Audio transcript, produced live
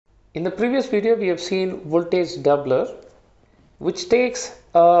In the previous video, we have seen voltage doubler, which takes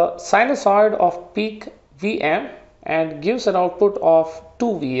a sinusoid of peak Vm and gives an output of 2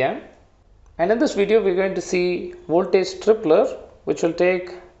 Vm. And in this video, we're going to see voltage tripler, which will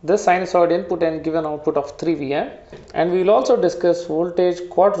take this sinusoid input and give an output of 3 Vm. And we will also discuss voltage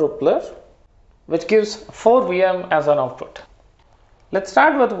quadrupler, which gives 4 Vm as an output. Let's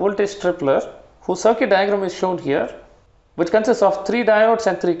start with voltage tripler, whose circuit diagram is shown here, which consists of 3 diodes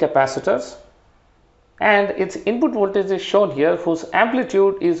and 3 capacitors, and its input voltage is shown here, whose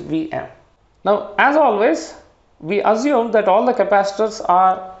amplitude is Vm. Now, as always, we assume that all the capacitors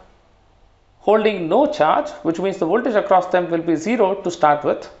are holding no charge, which means the voltage across them will be 0 to start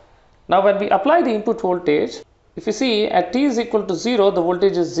with. Now, when we apply the input voltage, if you see at t is equal to 0, the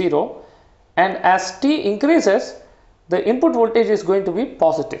voltage is 0, and as t increases, the input voltage is going to be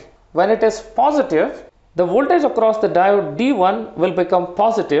positive. When it is positive, the voltage across the diode D1 will become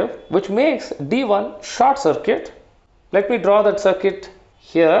positive, which makes D1 short circuit. Let me draw that circuit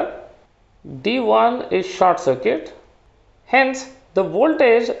here. D1 is short circuit. Hence, the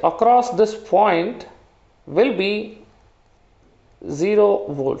voltage across this point will be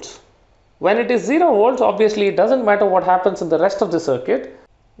 0 volts. When it is 0 volts, obviously it doesn't matter what happens in the rest of the circuit.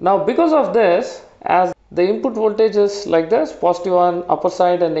 Now, because of this, as the input voltage is like this, positive on upper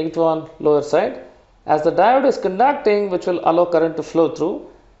side and negative on lower side, as the diode is conducting, which will allow current to flow through,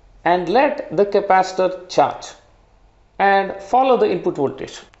 and let the capacitor charge and follow the input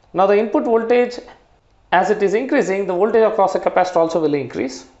voltage. Now, the input voltage, as it is increasing, the voltage across the capacitor also will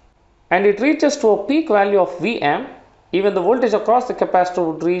increase, and it reaches to a peak value of Vm. Even the voltage across the capacitor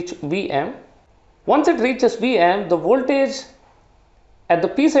would reach Vm. Once it reaches Vm, the voltage at the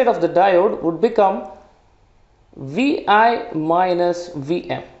P side of the diode would become Vi minus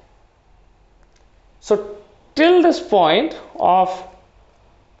Vm. So, till this point of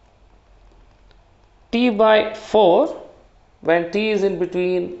t by 4, when t is in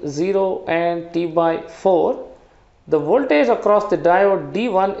between 0 and t by 4, the voltage across the diode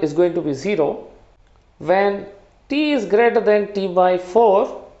D1 is going to be 0. When t is greater than t by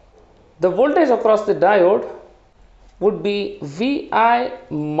 4, the voltage across the diode would be Vi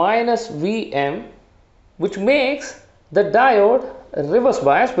minus Vm, which makes the diode reverse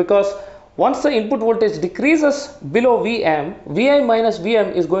bias, because once the input voltage decreases below Vm, Vi minus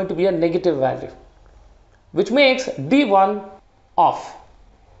Vm is going to be a negative value, which makes D1 off.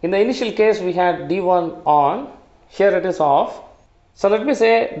 In the initial case, we had D1 on, here it is off. So let me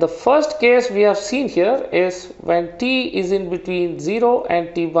say the first case we have seen here is when t is in between 0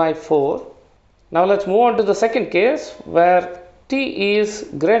 and t by 4. Now let's move on to the second case where t is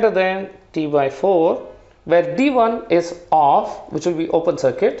greater than t by 4, where D1 is off, which will be open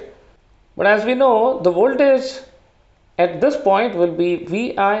circuit. But as we know, the voltage at this point will be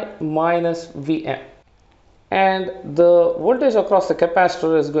Vi minus Vm, and the voltage across the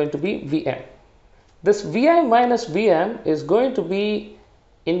capacitor is going to be Vm. This Vi minus Vm is going to be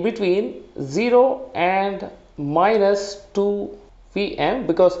in between 0 and minus 2 Vm,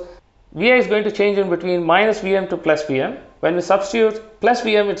 because Vi is going to change in between minus Vm to plus Vm. When we substitute plus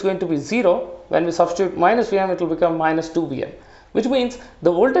Vm, it's going to be 0. When we substitute minus Vm, it will become minus 2 Vm. Which means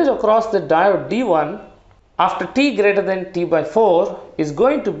the voltage across the diode D1 after t greater than t by 4 is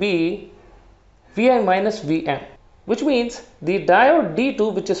going to be Vi minus Vm, which means the diode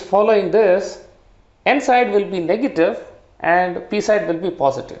D2, which is following this, N side will be negative and P side will be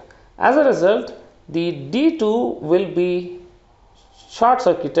positive. As a result, the D2 will be short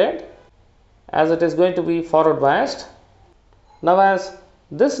circuited, as it is going to be forward biased. Now, as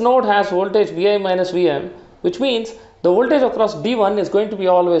this node has voltage Vi minus Vm, which means the voltage across D1 is going to be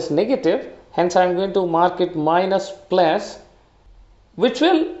always negative, hence I am going to mark it minus plus, which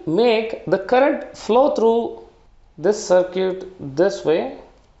will make the current flow through this circuit this way,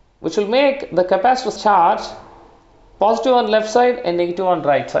 which will make the capacitor charge positive on left side and negative on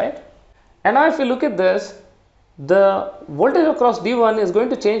right side. And now if you look at this, the voltage across D1 is going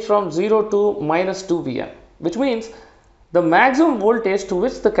to change from 0 to minus 2 Vm, which means the maximum voltage to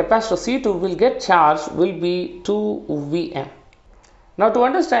which the capacitor C2 will get charged will be 2 Vm. Now, to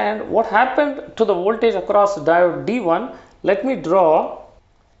understand what happened to the voltage across the diode D1, let me draw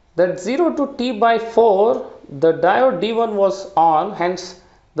that 0 to t by 4, the diode D1 was on, hence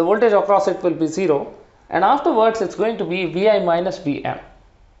the voltage across it will be 0, and afterwards it's going to be Vi minus Vm.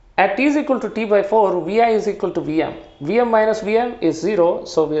 At t is equal to t by 4, Vi is equal to Vm. Vm minus Vm is 0,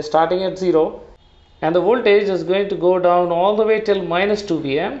 so we are starting at 0. And the voltage is going to go down all the way till minus 2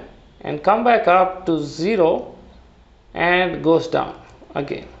 Vm and come back up to 0 and goes down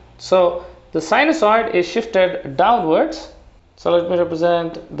again. So the sinusoid is shifted downwards. So let me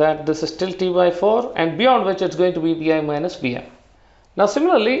represent that this is still T by 4, and beyond which it's going to be Vi minus Vm. Now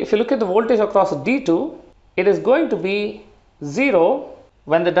similarly, if you look at the voltage across D2, it is going to be 0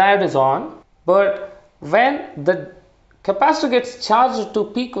 when the diode is on, but when the capacitor gets charged to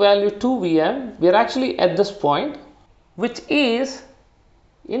peak value 2 Vm, we are actually at this point, which is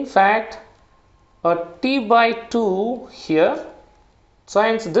in fact a T by 2 here. So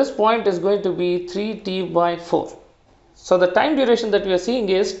hence this point is going to be 3T by 4. So the time duration that we are seeing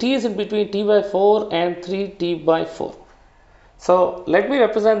is T is in between T by 4 and 3T by 4. So let me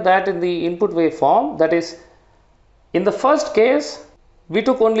represent that in the input waveform. That is, in the first case, we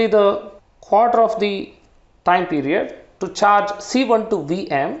took only the quarter of the time period to charge C1 to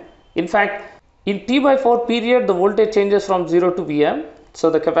Vm. In fact, in T by 4 period, the voltage changes from 0 to Vm.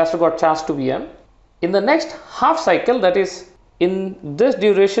 So the capacitor got charged to Vm. In the next half cycle, that is in this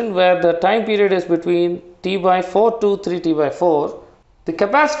duration where the time period is between T by 4 to 3T by 4, the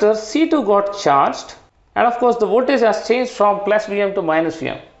capacitor C2 got charged, and of course the voltage has changed from plus Vm to minus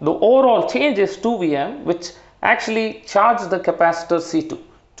Vm. The overall change is 2 Vm, which actually charged the capacitor C2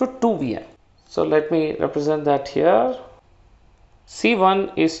 to 2 Vm. So let me represent that here.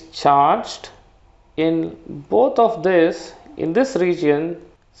 C1 is charged. In both of this, in this region,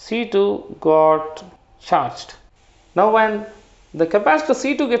 C2 got charged. Now when the capacitor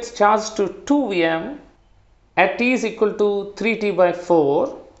C2 gets charged to 2 Vm at T is equal to 3T by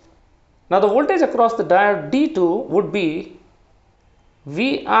 4. Now the voltage across the diode D2 would be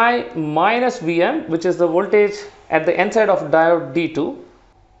Vi minus Vm, which is the voltage at the N side of diode D2,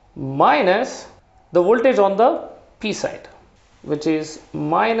 minus the voltage on the P side, which is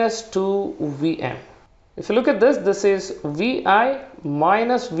minus 2 Vm. If you look at this, this is Vi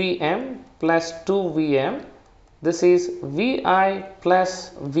minus Vm plus 2 Vm. This is Vi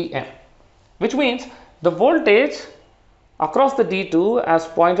plus Vm, which means the voltage across the D2, as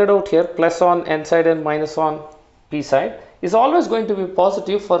pointed out here, plus on N side and minus on P side, is always going to be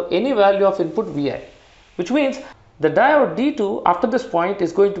positive for any value of input Vi, which means the diode D2 after this point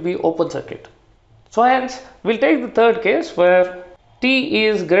is going to be open circuit. So hence, we'll take the third case where T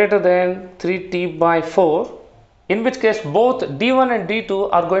is greater than 3T by 4, in which case both D1 and D2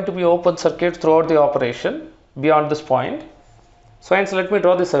 are going to be open circuit throughout the operation beyond this point. So hence let me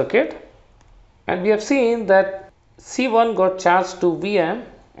draw the circuit, and we have seen that C1 got charged to Vm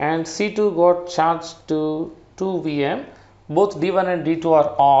and C2 got charged to 2 Vm. Both D1 and D2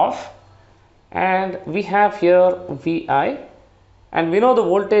 are off, and we have here Vi, and we know the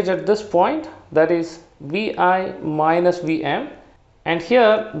voltage at this point, that is Vi minus Vm, and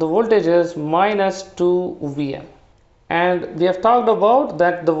here the voltage is minus 2 Vm. And we have talked about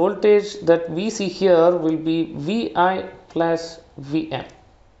that the voltage that we see here will be Vi plus Vm.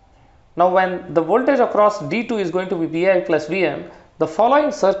 Now when the voltage across D2 is going to be Vi plus Vm, the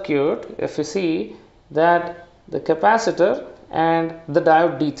following circuit, if you see that the capacitor and the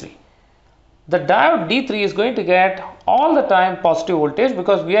diode D3. The diode D3 is going to get all the time positive voltage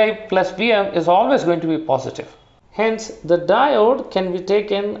because Vi plus Vm is always going to be positive. Hence the diode can be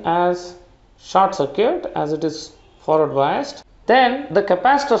taken as short circuit as it is forward biased. Then the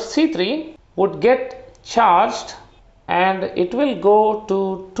capacitor C3 would get charged and it will go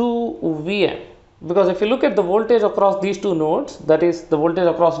to 2 Vm, because if you look at the voltage across these two nodes, that is the voltage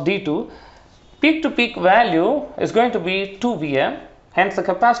across D2, peak to peak value is going to be 2 Vm. Hence the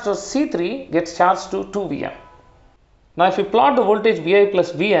capacitor C3 gets charged to 2 Vm. Now if you plot the voltage Vi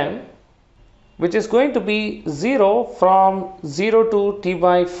plus Vm, which is going to be 0 from 0 to T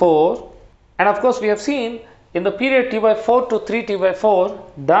by 4, and of course we have seen in the period T by 4 to 3T by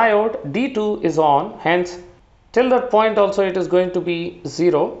 4, diode D2 is on, hence till that point also it is going to be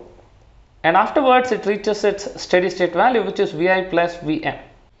 0, and afterwards it reaches its steady state value, which is Vi plus Vm.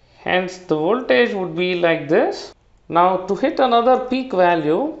 Hence the voltage would be like this. Now to hit another peak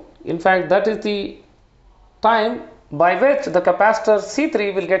value, in fact that is the time by which the capacitor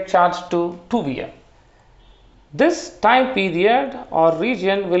C3 will get charged to 2 Vm. This time period or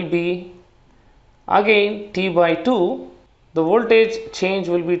region will be again T by 2. The voltage change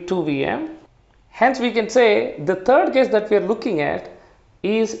will be 2 Vm. Hence we can say the third case that we are looking at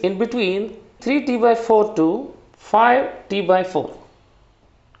is in between 3T by 4 to 5T by 4.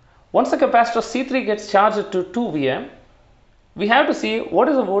 Once the capacitor C3 gets charged to 2 Vm, we have to see what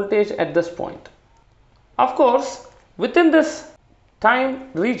is the voltage at this point. Of course, within this time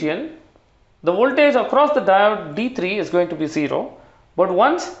region, the voltage across the diode D3 is going to be 0, but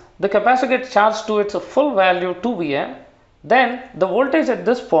once the capacitor gets charged to its full value 2 Vm, then the voltage at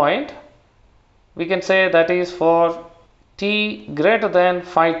this point, we can say that is for T greater than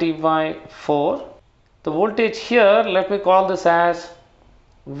 5T by 4, the voltage here, let me call this as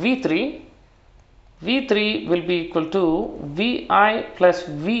V3. V3 will be equal to Vi plus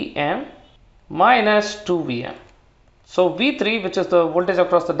Vm minus 2Vm. So V3, which is the voltage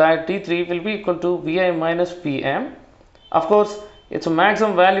across the diode D3, will be equal to Vi minus Vm. Of course, its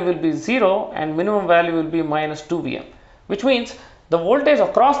maximum value will be 0 and minimum value will be minus 2Vm, which means the voltage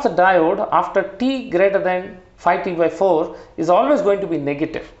across the diode after t greater than 5t by 4 is always going to be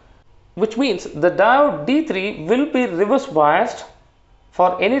negative, which means the diode D3 will be reverse biased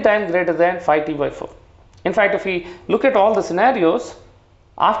for any time greater than 5t by 4. In fact, if we look at all the scenarios,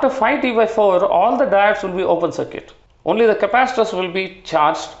 after 5t by 4, all the diodes will be open circuit. Only the capacitors will be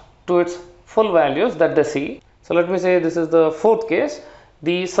charged to its full values that they see. So let me say this is the fourth case.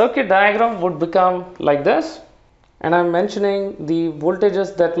 The circuit diagram would become like this, and I'm mentioning the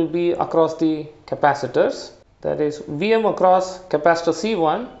voltages that will be across the capacitors. That is Vm across capacitor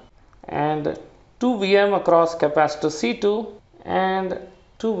C1 and 2Vm across capacitor C2 and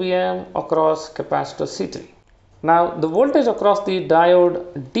 2Vm across capacitor C3. Now the voltage across the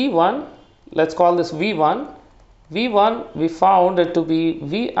diode D1, let's call this V1. V1 we found it to be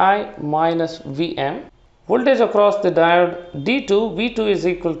Vi minus Vm. Voltage across the diode D2, V2 is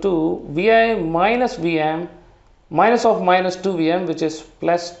equal to Vi minus Vm minus of minus 2Vm, which is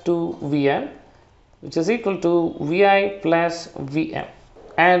plus 2Vm, which is equal to Vi plus Vm.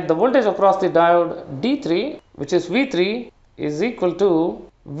 And the voltage across the diode D3, which is V3, is equal to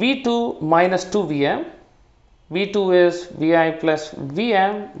V2 minus 2Vm. V2 is Vi plus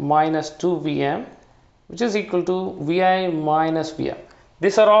Vm minus 2Vm, which is equal to Vi minus Vm.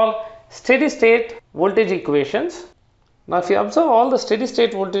 These are all steady state voltage equations. Now if you observe all the steady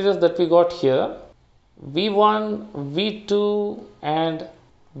state voltages that we got here, V1, V2 and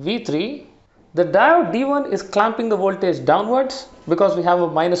V3, the diode D1 is clamping the voltage downwards because we have a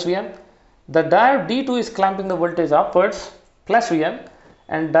minus Vm. The diode D2 is clamping the voltage upwards plus Vm,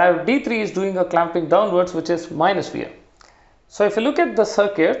 and diode D3 is doing a clamping downwards, which is minus Vm. So if you look at the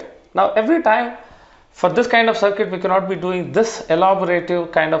circuit, now every time for this kind of circuit we cannot be doing this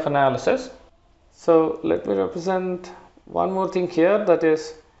elaborative kind of analysis. So let me represent one more thing here, that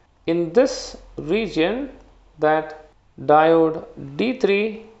is in this region that diode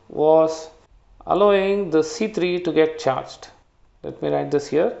D3 was allowing the C3 to get charged. Let me write this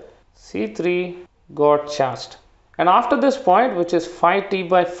here. C3 got charged. And after this point, which is 5t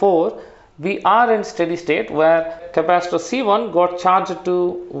by 4, we are in steady state where capacitor C1 got charged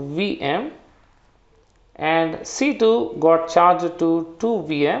to Vm and C2 got charged to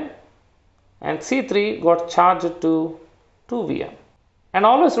 2Vm and C3 got charged to 2Vm. And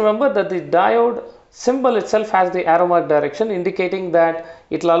always remember that the diode symbol itself has the arrow mark direction indicating that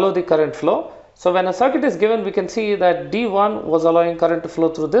it will allow the current flow. So when a circuit is given, we can see that D1 was allowing current to flow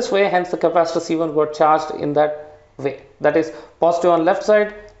through this way, hence the capacitor C1 got charged in that way. That is positive on left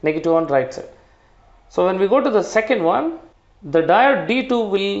side, negative on right side. So when we go to the second one, the diode D2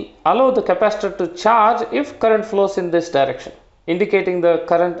 will allow the capacitor to charge if current flows in this direction, indicating the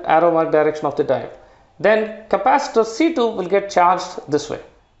current arrow mark direction of the diode. Then capacitor C2 will get charged this way.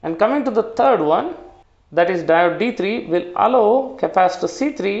 And coming to the third one, that is diode D3 will allow capacitor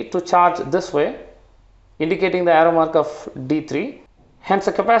C3 to charge this way, indicating the arrow mark of D3. Hence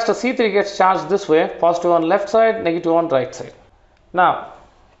the capacitor C3 gets charged this way, positive on left side, negative on right side. Now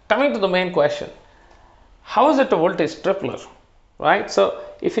coming to the main question, how is it a voltage tripler, right? So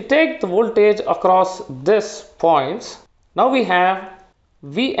if you take the voltage across this points, now we have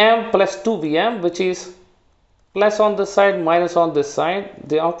Vm plus 2Vm, which is plus on this side, minus on this side.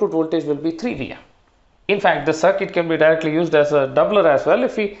 The output voltage will be 3Vm. In fact, the circuit can be directly used as a doubler as well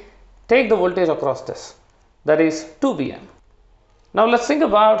if we take the voltage across this, that is 2Vm. Now let's think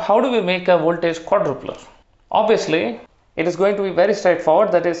about how do we make a voltage quadrupler. Obviously, it is going to be very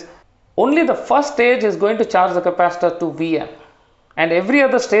straightforward. That is, only the first stage is going to charge the capacitor to Vm, and every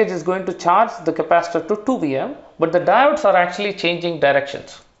other stage is going to charge the capacitor to 2Vm, but the diodes are actually changing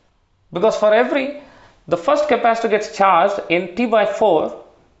directions. Because for the first capacitor gets charged in t by 4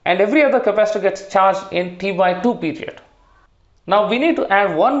 and every other capacitor gets charged in t by 2 period. Now we need to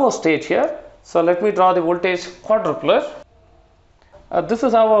add one more stage here. So let me draw the voltage quadrupler. This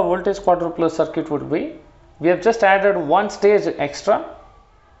is how a voltage quadrupler circuit would be. We have just added one stage extra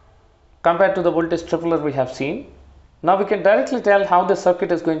compared to the voltage tripler we have seen. Now we can directly tell how the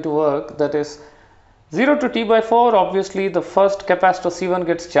circuit is going to work. That is 0 to t by 4, obviously the first capacitor C1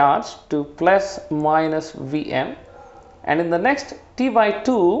 gets charged to plus minus Vm, and in the next t by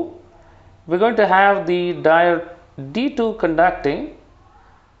 2 we're going to have the diode D2 conducting.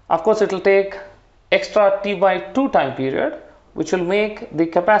 Of course it will take extra t by 2 time period, which will make the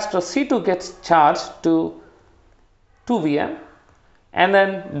capacitor C2 gets charged to 2 Vm, and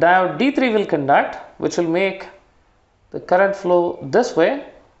then diode D3 will conduct, which will make the current flow this way.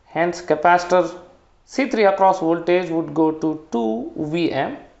 Hence capacitor C3 across voltage would go to 2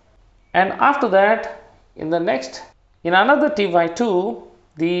 Vm, and after that in another T by 2,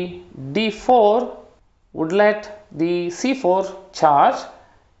 the D4 would let the C4 charge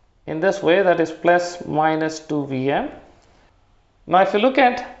in this way, that is plus minus 2 Vm. Now if you look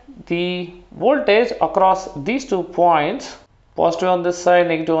at the voltage across these 2 points, positive on this side,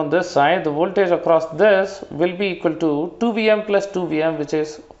 negative on this side, the voltage across this will be equal to 2 Vm plus 2 Vm, which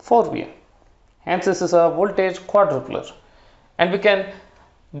is 4 Vm. Hence this is a voltage quadrupler, and we can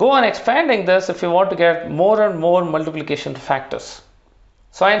go on expanding this if we want to get more and more multiplication factors.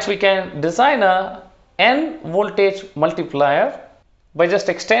 So hence we can design a n voltage multiplier by just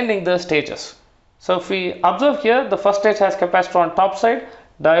extending the stages. So if we observe here, the first stage has capacitor on top side,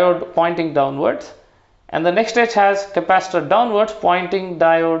 diode pointing downwards, and the next stage has capacitor downwards pointing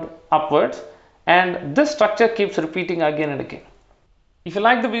diode upwards, and this structure keeps repeating again and again. If you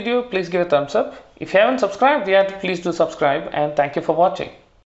like the video, please give a thumbs up. If you haven't subscribed yet, please do subscribe, and thank you for watching.